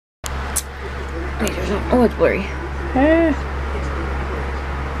Wait, oh, it's blurry.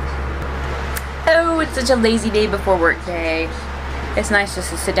 Oh, it's such a lazy day before work day. It's nice just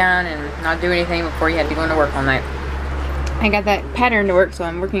to sit down and not do anything before you have to go into work all night. I got that pattern to work, so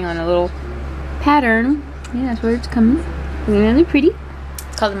I'm working on a little pattern. Yeah, that's where it's coming. It's really pretty.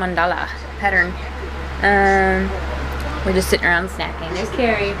 It's called the mandala pattern. We're just sitting around snacking. There's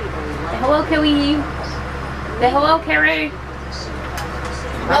Carrie. Say hello, Carrie. Say hello, Carrie.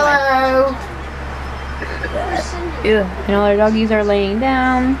 Hello. Yeah, and all our doggies are laying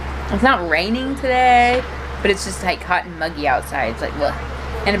down. It's not raining today, but it's just like hot and muggy outside. It's like, look.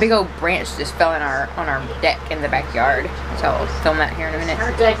 And a big old branch just fell on our deck in the backyard. So I'll film that here in a minute.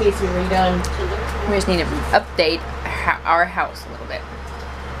 Our deck needs to be redone. We just need to update our house a little bit.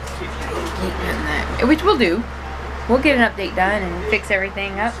 Which we'll do. We'll get an update done and fix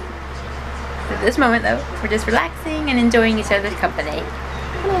everything up. At this moment though, we're just relaxing and enjoying each other's company.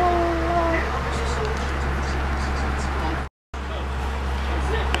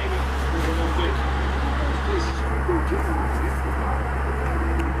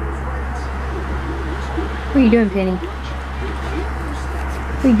 What are you doing, Penny?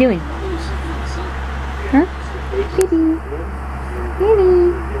 What are you doing? Huh? Penny?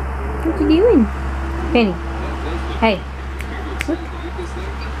 Penny? What you doing? Penny? Hey. Look.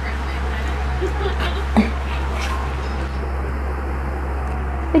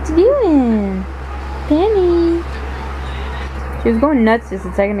 What you doing? Penny? She was going nuts just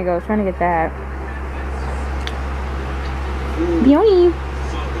a second ago. I was trying to get that. Peony.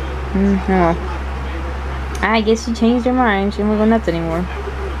 Oh. I guess she changed her mind. She won't go nuts anymore.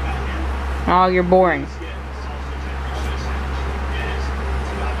 Oh, you're boring.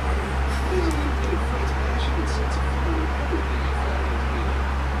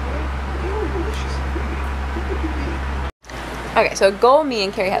 Okay, so a goal me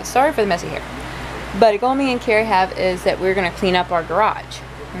and Carrie have, sorry for the messy hair, but a goal me and Carrie have is that we're going to clean up our garage.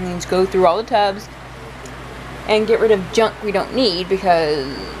 That means go through all the tubs and get rid of junk we don't need because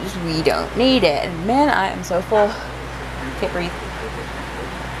we don't need it. And man, I am so full. Can't breathe.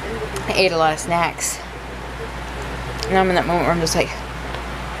 I ate a lot of snacks. And I'm in that moment where I'm just like,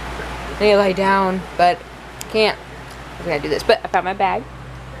 I need to lie down, but can't. I gotta do this. But I found my bag.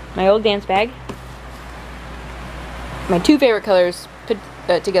 My old dance bag. My two favorite colors put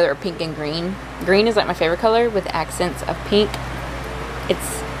together are pink and green. Green is like my favorite color with accents of pink. It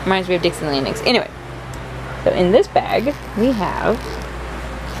reminds me of Dixie Landings. Anyway. So in this bag, we have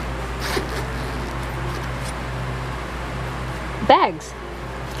bags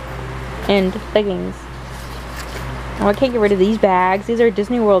and leggings. Oh, I can't get rid of these bags. These are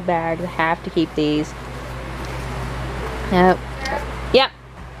Disney World bags. I have to keep these. Yep. Yep.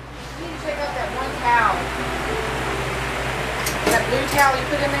 You need to check out that one towel. That blue towel you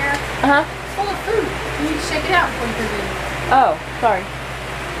put in there. Uh-huh. It's full of food. You need to shake it out before you put it in. Oh, sorry.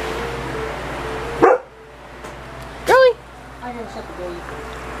 Really? I'm going to shut the door.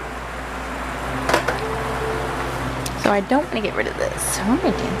 So I don't want to get rid of this. Oh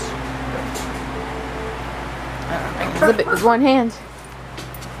my goodness. Flip it with one hand.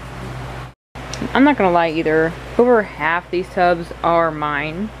 I'm not gonna lie either. Over half these tubs are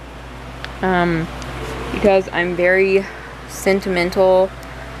mine. Because I'm very sentimental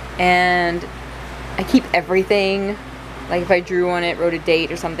and I keep everything. Like if I drew on it, wrote a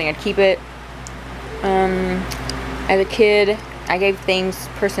date or something, I'd keep it. As a kid, I gave things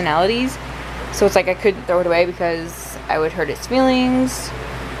personalities. So it's like I couldn't throw it away because I would hurt its feelings.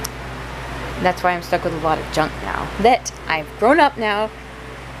 That's why I'm stuck with a lot of junk now. That I've grown up now.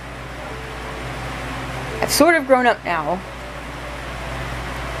 I've sort of grown up now.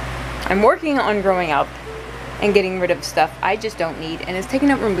 I'm working on growing up and getting rid of stuff I just don't need. And it's taking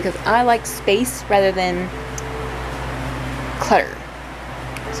up room because I like space rather than clutter.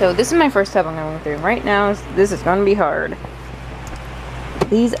 So this is my first tub I'm going to go through. Right now, this is going to be hard.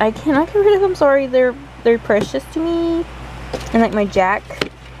 These, I cannot get rid of them. Sorry, they're precious to me. And like my Jack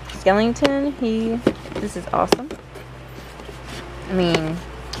Skellington, this is awesome. I mean,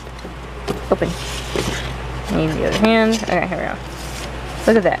 open. Need the other hand. Okay, here we go.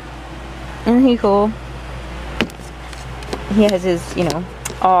 Look at that. Isn't he cool? He has his, you know,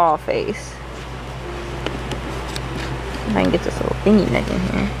 aw face. If I can get this little thingy nut in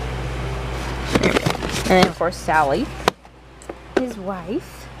here. There we go. And then of course Sally, his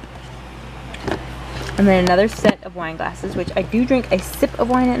wife. And then another set of wine glasses, which I do drink a sip of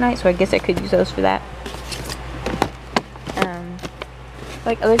wine at night, so I guess I could use those for that.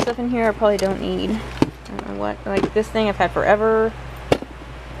 Like other stuff in here I probably don't need. I don't know what, like this thing I've had forever.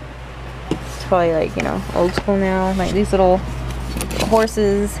 It's probably like, you know, old school now. Like these little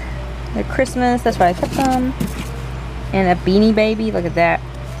horses. They're Christmas, that's why I kept them. And a Beanie Baby, look at that.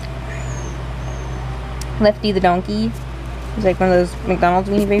 Lefty the donkey. He's like one of those McDonald's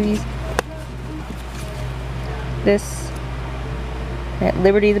Beanie Babies. This. I got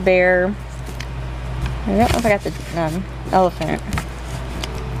Liberty the bear. I don't know if I got the elephant.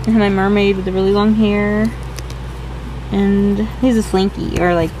 I have my mermaid with the really long hair. And he's a Slinky,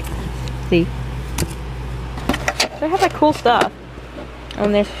 or like, see. So I have like cool stuff. Oh,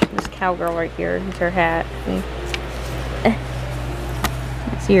 and there's this cowgirl right here. It's her hat. See?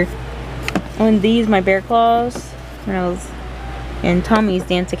 It's here. Oh, and these, my bear claws. When I was in Tommy's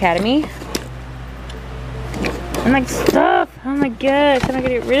Dance Academy. And like stuff. Oh my gosh, I'm not gonna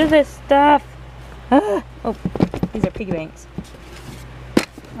get rid of this stuff. Ah. Oh, these are piggy banks.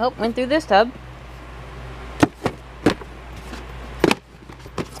 Oh, went through this tub.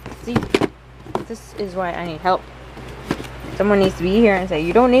 See, this is why I need help. Someone needs to be here and say,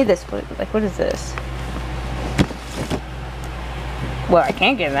 you don't need this. Like, what is this? Well, I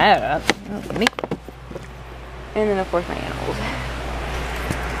can't get that up. Oh, me. And then, of course, my animals.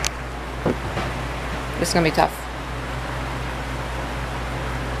 This is gonna be tough.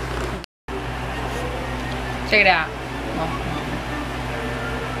 Check it out.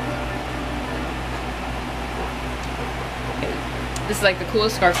 This is like the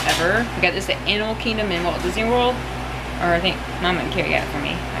coolest scarf ever. I got this at Animal Kingdom in Walt Disney World. Or I think Mama and Carrie got it for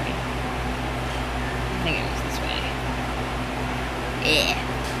me. Maybe. I think it was this way. Yeah.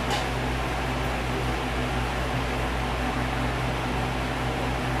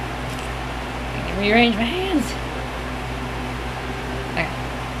 I can rearrange my hands. Okay.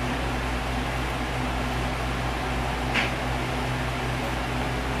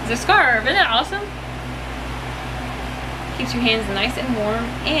 It's a scarf. Isn't that awesome? Keeps your hands nice and warm,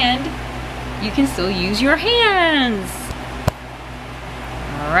 and you can still use your hands.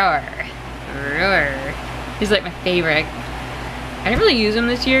 Roar. Roar. He's like my favorite. I didn't really use them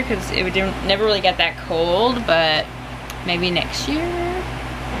this year because it never really got that cold, but maybe next year.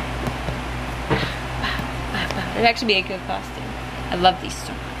 It'd actually be a good costume. I love these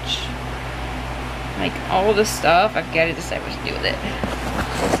so much. Like all this stuff, I've got to decide what to do with it.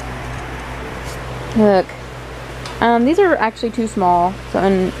 Look. These are actually too small, so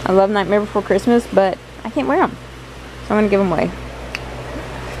and I love Nightmare Before Christmas, but I can't wear them, so I'm gonna give them away.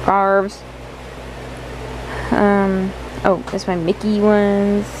 Scarves. Oh, that's my Mickey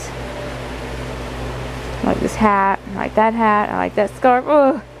ones. I like this hat. I like that hat. I like that scarf.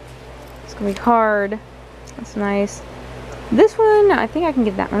 Oh, it's gonna be hard. That's nice. This one, I think I can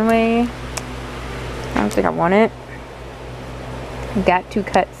give that one away. I don't think I want it. Got to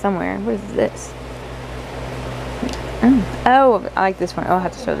cut somewhere. What is this? Oh, I like this one. Oh, I'll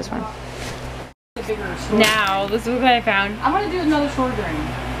have to show this one. Now, this is what I found. I'm going to do another sword ring.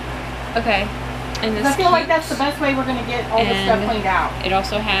 Okay. And this I feel like that's the best way we're going to get all this stuff cleaned out. It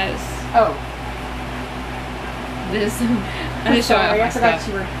also has... Oh. This. I'm just showing off my stuff.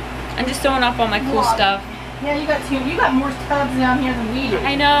 I'm just showing off all my cool stuff. Yeah, you got more tubs down here than we do.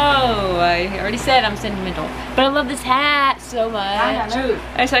 I know. I already said I'm sentimental. But I love this hat so much.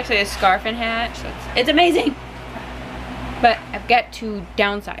 It's actually a scarf and hat. So it's amazing. But I've got to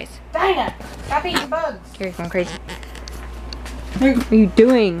downsize. Dinah, stop eating bugs. Carrie's going crazy. What are you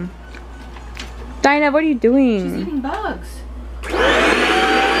doing? Dinah, what are you doing? She's eating bugs.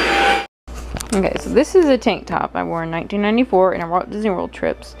 Okay, so this is a tank top I wore in 1994 in our Walt Disney World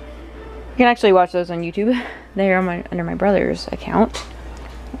trips. You can actually watch those on YouTube. They're on under my brother's account.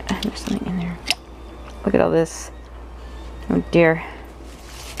 There's something in there. Look at all this. Oh dear.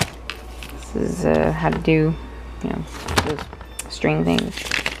 This is how to do, you know, those string things.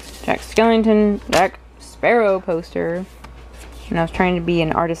 Jack Sparrow poster. And I was trying to be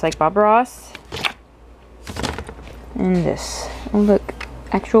an artist like Bob Ross. And this. Oh look.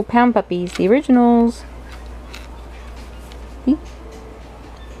 Actual Pound Puppies. The originals. See?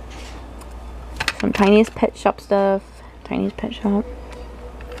 Some Tiniest Pet Shop stuff. Tiniest Pet Shop.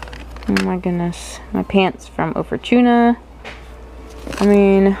 Oh my goodness. My pants from O for Tuna. I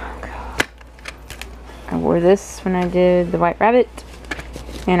mean, God. I wore this when I did the White Rabbit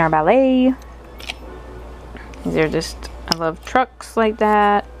and our ballet. These are just, I love trucks like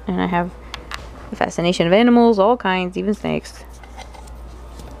that. And I have the fascination of animals, all kinds, even snakes.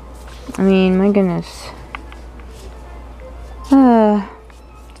 I mean, my goodness. It's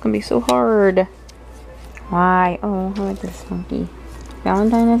gonna be so hard. Why? Oh, I like this monkey.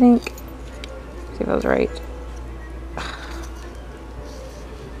 Valentine, I think. Let's see if I was right.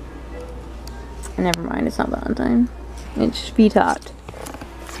 Never mind, it's not Valentine. It's Sweetheart.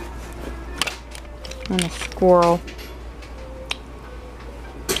 And a squirrel.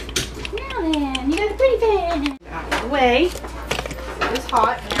 David. Out of the way. It was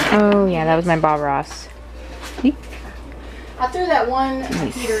hot. Oh yeah, that was my Bob Ross. I threw that one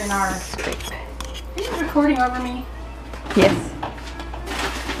heater in our... Is it recording over me? Yes.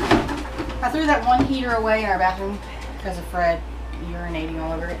 I threw that one heater away in our bathroom because of Fred urinating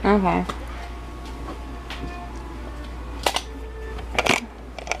all over it. Okay.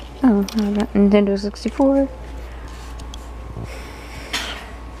 Oh, that Nintendo 64.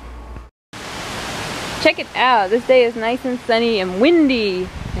 Check it out. This day is nice and sunny and windy.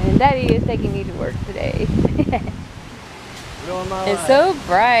 And Daddy is taking me to work today. It's so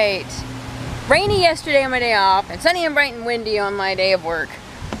bright. Rainy yesterday on my day off, and sunny and bright and windy on my day of work.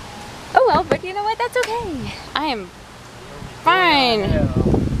 Oh well, but you know what? That's okay. I am fine.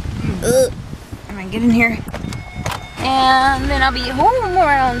 Ugh. I'm gonna get in here. And then I'll be home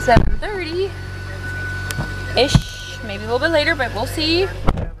around 7:30-ish. Maybe a little bit later, but we'll see.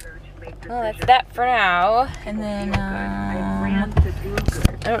 Well, that's that for now. And then, I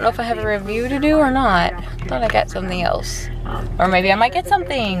don't know if I have a review to do or not. I thought I got something else. Or maybe I might get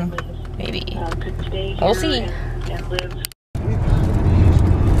something. Maybe. We'll see.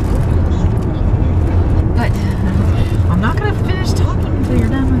 But I'm not going to finish talking until you're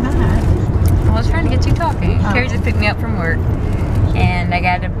done with that. I was trying to get you talking. Carrie just picked me up from work. And I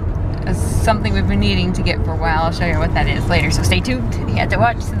got something we've been needing to get for a while. I'll show you what that is later. So stay tuned. You have to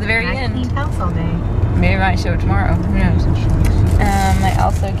watch to the very end. I cleaned house all day. Maybe I might show it tomorrow. Who knows? I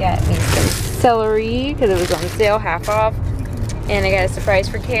also got me some celery because it was on sale, half off. And I got a surprise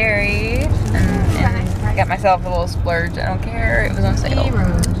for Carrie. And I got myself a little splurge. I don't care. It was on sale.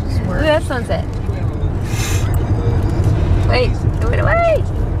 Look at that sunset. Wait. It went away.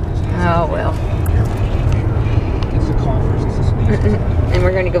 Oh, well. And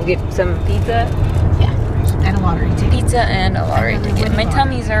we're going to go get some pizza. Yeah. And a lottery ticket. Pizza and a lottery ticket. My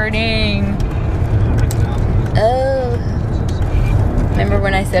tummy's hurting. Oh. Remember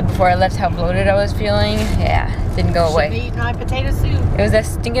when I said before I left how bloated I was feeling? Yeah, didn't go away. Should be eating my potato soup. It was that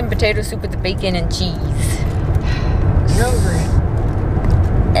stinking potato soup with the bacon and cheese. You're over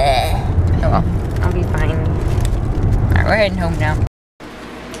it. Oh well, I'll be fine. Alright, we're heading home now.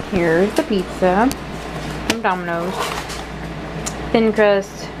 Here's the pizza from Domino's. Thin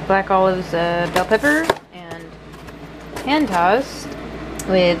crust, black olives, bell pepper, and hand tossed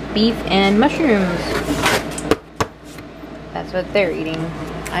with beef and mushrooms. That's what they're eating.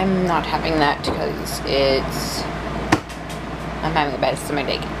 I'm not having that because I'm having a bad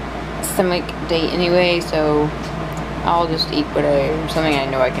stomach day anyway, so I'll just eat something I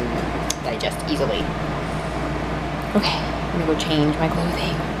know I can digest easily. Okay, I'm gonna go change my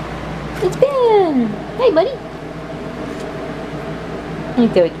clothing. It's Ben! Hey, buddy!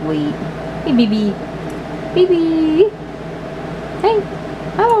 He's so sweet. Hey, baby. Baby! Hey!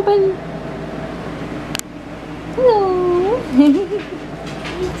 Hello, Ben! Hello!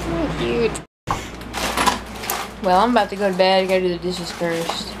 He's so cute. Well, I'm about to go to bed. I gotta do the dishes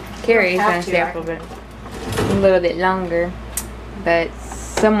first. Carrie's gonna stay up a little bit longer. But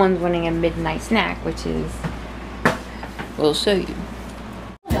someone's wanting a midnight snack, which is... We'll show you.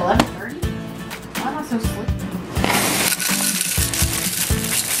 11:30? Why am I so sleepy?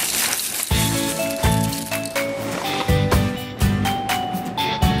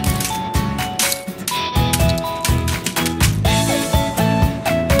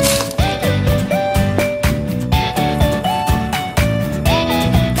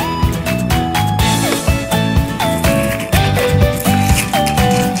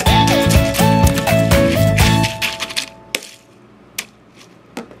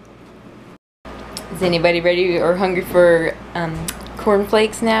 Is anybody ready or hungry for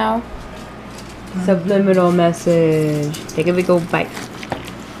cornflakes now? Subliminal message. Take a big old bite.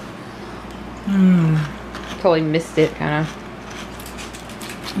 Totally missed it, kind of.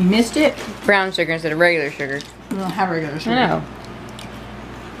 You missed it? Brown sugar instead of regular sugar. We don't have regular sugar. I know.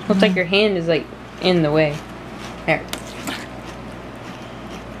 Looks like your hand is like in the way. There.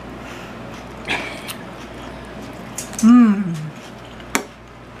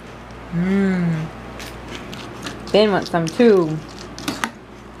 Ben wants some too.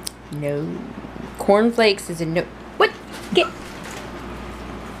 No. Cornflakes is a no. What? Get.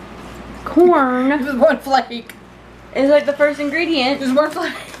 Corn. There's one flake. Is like the first ingredient. There's one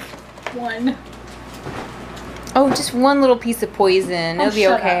flake. One. Oh, just one little piece of poison. It'll be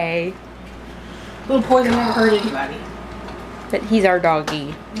okay. Little poison never hurt anybody. But he's our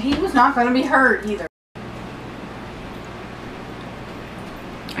doggy. He was not going to be hurt either.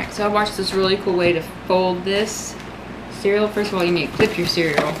 Alright, so I watched this really cool way to fold this cereal. First of all, you need to clip your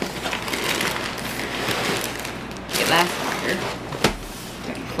cereal. It lasts longer.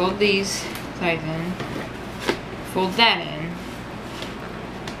 Okay, fold these sides in. Fold that in.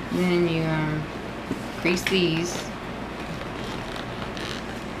 And then you crease these.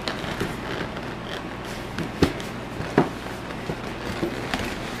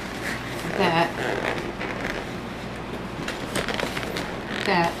 That.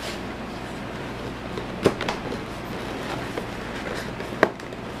 That.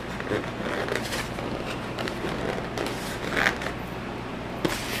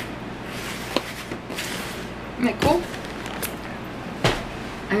 Isn't that cool?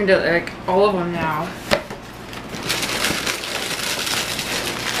 I'm gonna do like all of them now.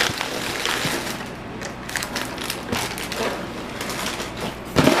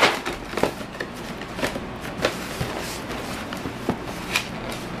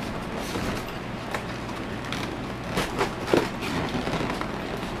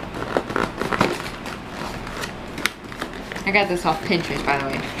 I got this off Pinterest, by the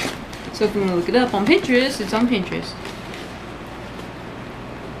way. So if you want to look it up on Pinterest, it's on Pinterest.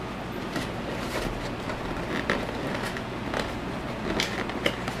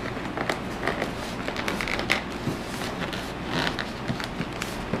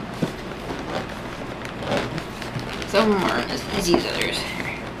 Some of them aren't as easy as others.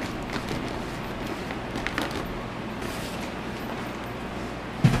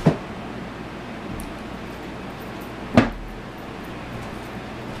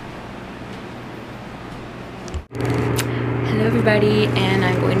 Hello everybody, and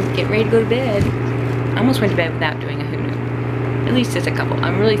I'm going to get ready to go to bed. I almost went to bed without doing a hoodoo. At least it's a couple.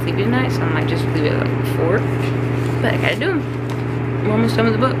 I'm really sleepy tonight, so I might just leave it at like 4. But I gotta do them. We're almost done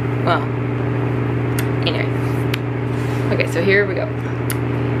with the book. Well, anyway. Okay, so here we go.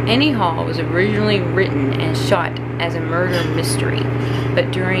 Annie Hall was originally written and shot as a murder mystery,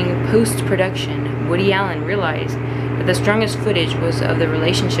 but during post-production, Woody Allen realized that the strongest footage was of the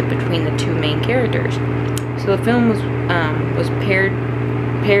relationship between the two main characters. So the film was pared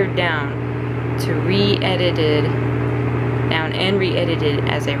down to re-edited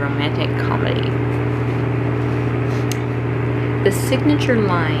as a romantic comedy. The signature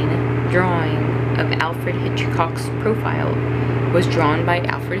line drawing of Alfred Hitchcock's profile was drawn by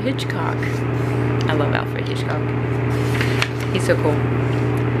Alfred Hitchcock. I love Alfred Hitchcock. He's so cool.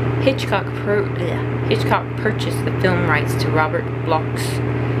 Hitchcock purchased the film rights to Robert Bloch's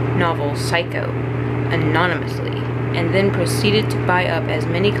novel Psycho anonymously, and then proceeded to buy up as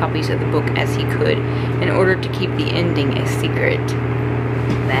many copies of the book as he could in order to keep the ending a secret.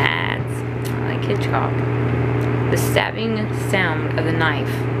 That's like Hitchcock. The stabbing sound the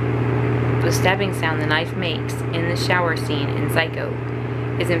knife makes in the shower scene in Psycho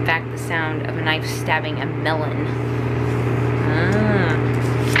is in fact the sound of a knife stabbing a melon.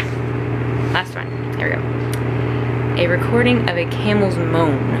 Last one. There we go. A recording of a camel's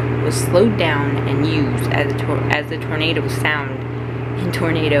moan was slowed down and used as the tornado sound in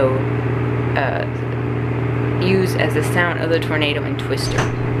Tornado. Used as the sound of the tornado in Twister.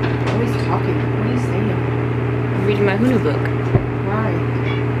 Always talking. What are you saying? I'm reading my Hulu book. Why?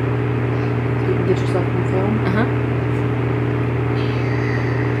 So you can get yourself in film? Uh-huh.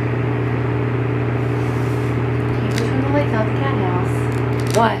 Can't turn the lights out the cat house.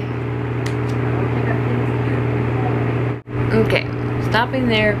 Why? Okay, stopping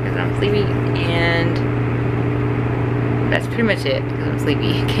there because I'm sleepy, and that's pretty much it because I'm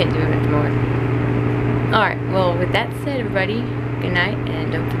sleepy. I can't do much more. Alright, well with that said everybody, good night,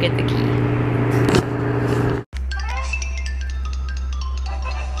 and don't forget the key.